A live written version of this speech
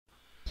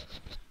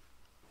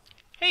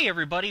Hey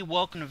everybody,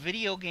 welcome to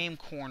Video Game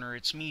Corner.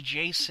 It's me,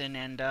 Jason,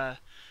 and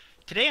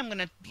today I'm going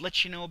to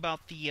let you know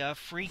about the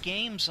free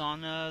games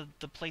on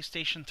the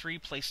PlayStation 3,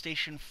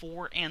 PlayStation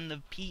 4, and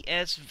the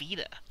PS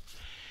Vita.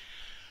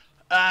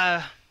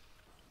 Uh,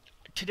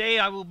 Today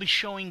I will be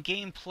showing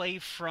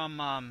gameplay from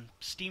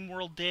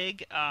SteamWorld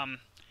Dig.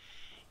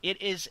 It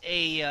is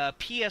a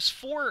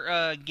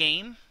PS4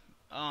 game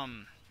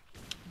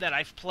that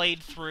I've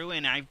played through,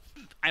 and I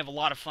have a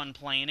lot of fun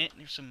playing it.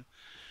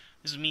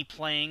 This is me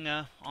playing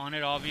on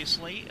it,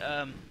 obviously.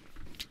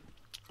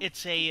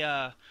 It's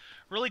a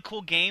really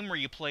cool game where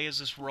you play as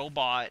this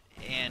robot,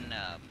 and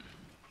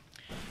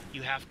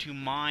you have to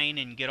mine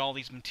and get all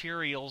these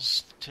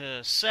materials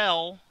to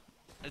sell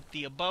at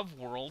the above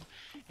world,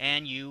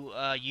 and you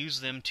use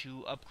them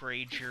to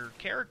upgrade your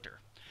character.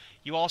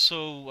 You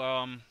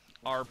also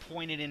are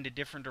pointed into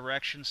different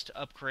directions to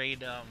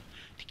upgrade,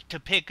 to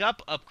pick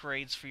up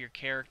upgrades for your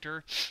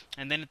character,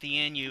 and then at the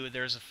end,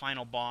 there's a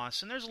final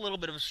boss, and there's a little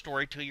bit of a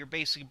story to it. You're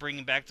basically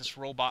bringing back this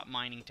robot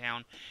mining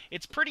town.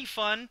 It's pretty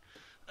fun.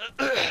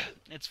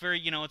 It's very,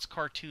 it's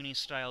cartoony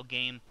style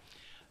game.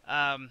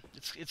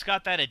 It's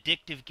got that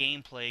addictive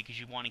gameplay because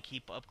you want to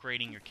keep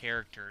upgrading your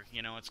character.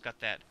 It's got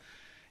that.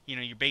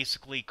 You're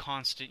basically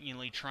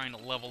constantly trying to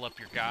level up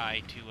your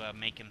guy to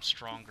make him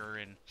stronger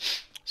and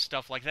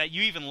stuff like that.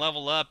 You even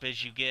level up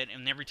as you get,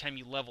 and every time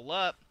you level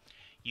up,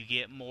 you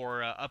get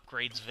more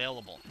upgrades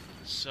available.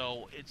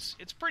 So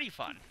it's pretty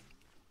fun.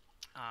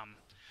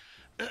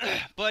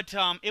 But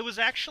it was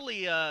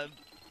actually I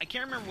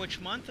can't remember which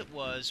month it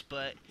was,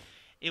 but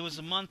it was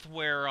a month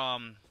where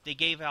they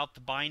gave out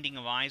the Binding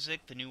of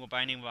Isaac, the new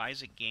Binding of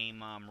Isaac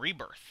game,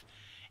 Rebirth.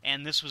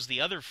 And this was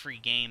the other free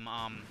game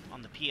on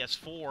the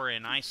PS4,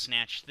 and I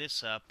snatched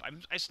this up.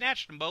 I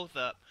snatched them both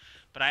up,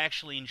 but I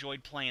actually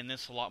enjoyed playing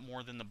this a lot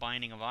more than the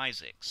Binding of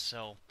Isaac.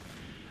 So,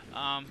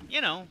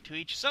 to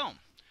each his own.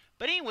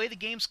 But anyway, the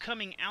games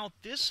coming out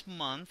this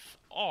month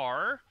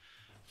are,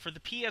 for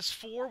the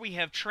PS4, we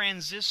have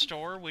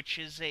Transistor, which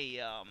is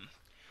a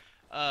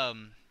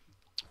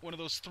one of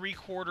those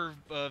three-quarter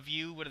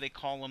view. What do they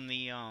call them?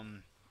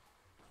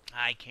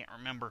 I can't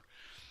remember.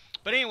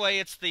 But anyway,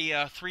 it's the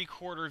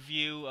three-quarter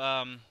view,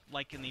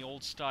 like in the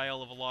old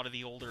style of a lot of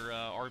the older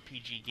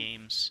RPG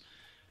games.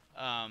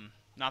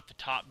 Not the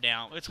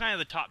top-down. It's kind of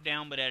the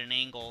top-down, but at an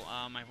angle.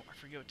 I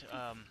forget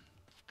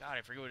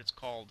I forget what it's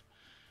called.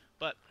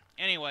 But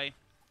anyway,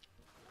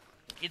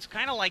 it's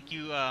kind of like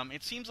you.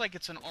 It seems like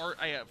it's an art.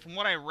 From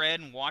what I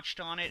read and watched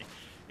on it,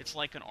 it's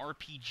like an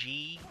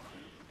RPG.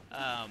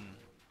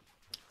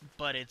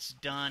 But it's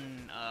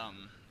done.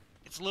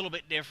 It's a little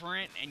bit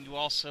different, and you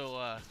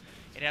also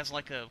it has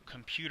like a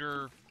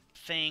computer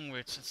thing where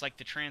it's like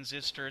the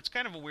transistor. It's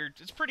kind of a weird.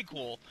 It's pretty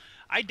cool.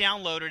 I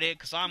downloaded it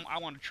because I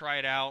want to try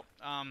it out.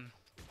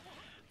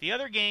 The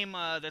other game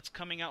that's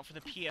coming out for the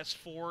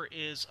PS4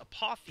 is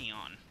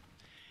Apotheon,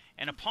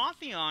 and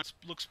Apotheon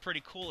looks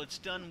pretty cool. It's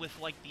done with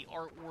like the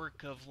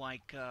artwork of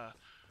like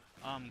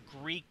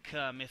Greek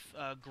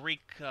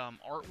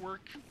artwork,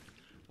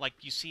 like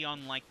you see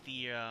on like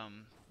the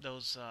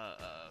those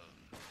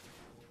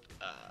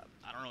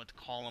I don't know what to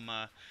call them.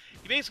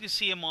 You basically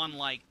see them on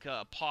like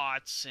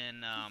pots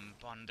and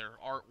on their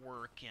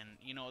artwork, and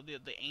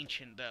the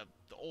ancient, the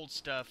old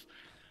stuff.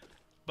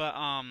 But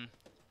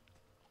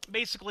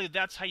basically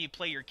that's how you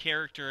play your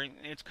character.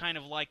 It's kind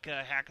of like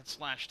a hack and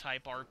slash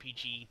type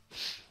RPG.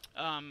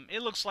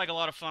 It looks like a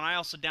lot of fun. I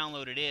also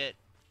downloaded it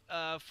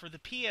for the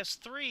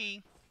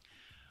PS3.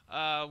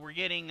 We're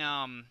getting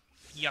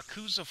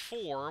Yakuza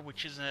 4,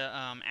 which is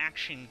a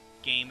action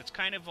game. It's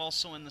kind of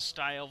also in the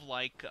style of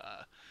like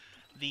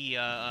the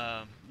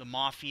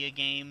Mafia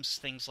games,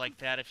 things like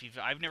that.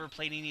 I've never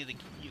played any of the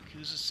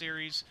Yakuza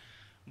series,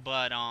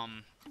 but I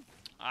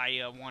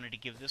wanted to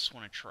give this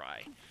one a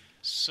try.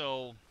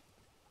 So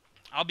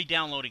I'll be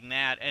downloading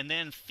that, and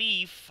then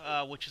Thief,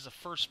 which is a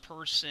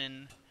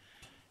first-person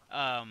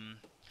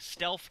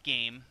stealth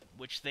game,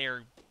 which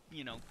they're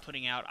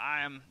putting out.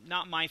 I'm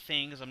not my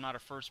thing because I'm not a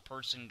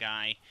first-person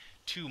guy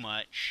too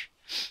much.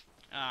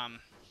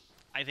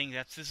 I think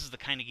this is the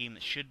kind of game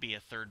that should be a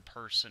third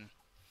person.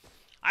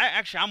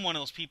 I'm one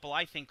of those people.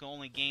 I think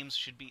only games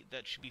should be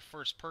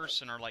first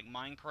person are like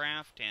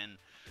Minecraft and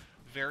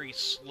very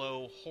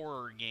slow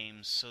horror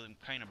games, so it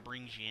kind of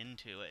brings you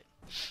into it.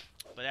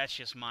 But that's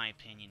just my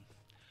opinion.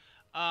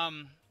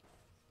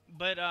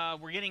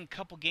 We're getting a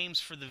couple games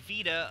for the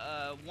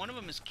Vita. One of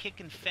them is Kick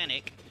and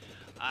Fennec.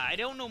 I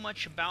don't know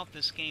much about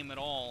this game at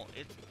all,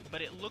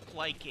 but it looked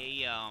like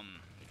a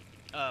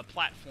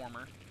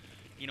platformer.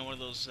 One of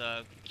those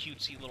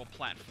cutesy little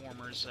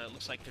platformers. It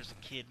looks like there's a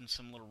kid and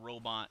some little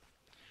robot.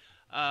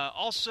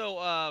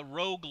 Also,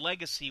 Rogue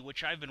Legacy,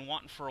 which I've been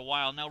wanting for a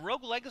while. Now,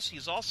 Rogue Legacy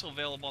is also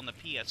available on the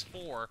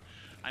PS4.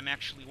 I'm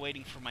actually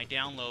waiting for my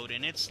download,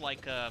 and it's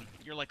like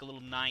you're like a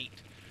little knight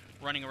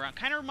running around.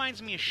 Kind of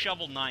reminds me of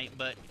Shovel Knight,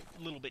 but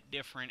a little bit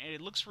different. And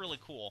it looks really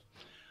cool.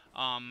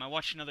 I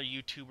watched another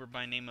YouTuber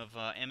by the name of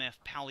MF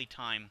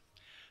Pallytime.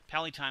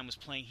 Pallytime was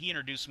playing. He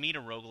introduced me to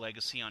Rogue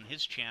Legacy on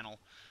his channel,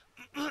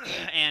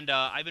 and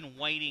I've been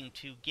waiting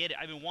to get it.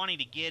 I've been wanting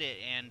to get it,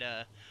 and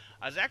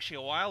I was actually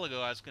a while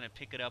ago. I was going to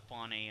pick it up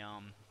on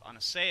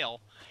a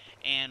sale,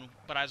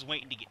 but I was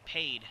waiting to get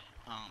paid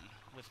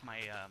with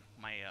my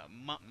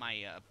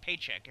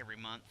paycheck every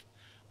month,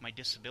 my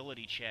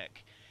disability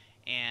check,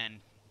 and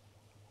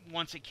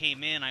once it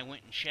came in, I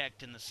went and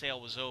checked, and the sale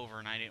was over,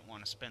 and I didn't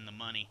want to spend the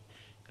money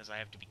because I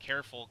have to be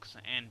careful,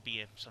 and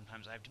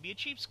sometimes I have to be a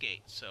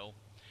cheapskate. So,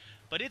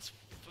 but it's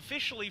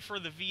officially for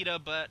the Vita,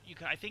 but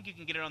I think you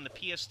can get it on the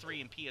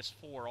PS3 and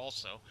PS4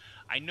 also.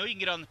 I know you can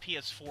get it on the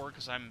PS4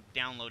 because I'm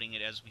downloading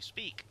it as we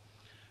speak,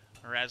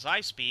 or as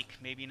I speak.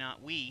 Maybe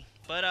not we,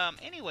 but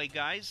anyway,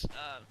 guys,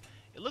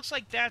 it looks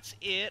like that's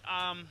it.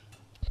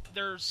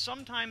 There's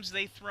sometimes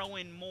they throw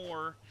in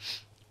more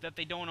that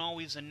they don't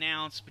always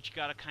announce, but you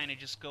gotta kind of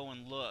just go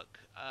and look.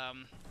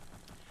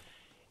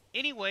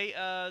 Anyway,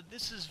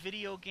 this is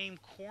Video Game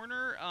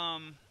Corner.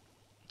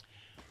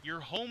 Your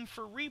home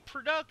for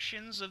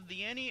reproductions of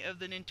the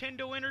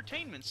Nintendo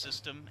Entertainment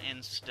System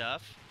and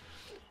stuff.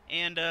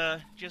 And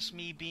just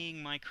me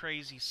being my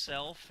crazy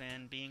self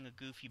and being a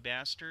goofy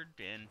bastard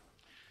and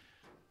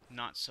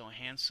not so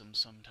handsome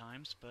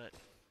sometimes, but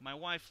my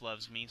wife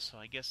loves me, so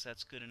I guess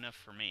that's good enough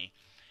for me.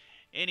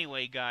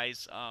 Anyway,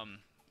 guys,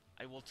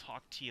 I will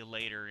talk to you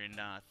later, and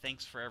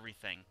thanks for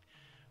everything.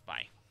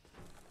 Bye.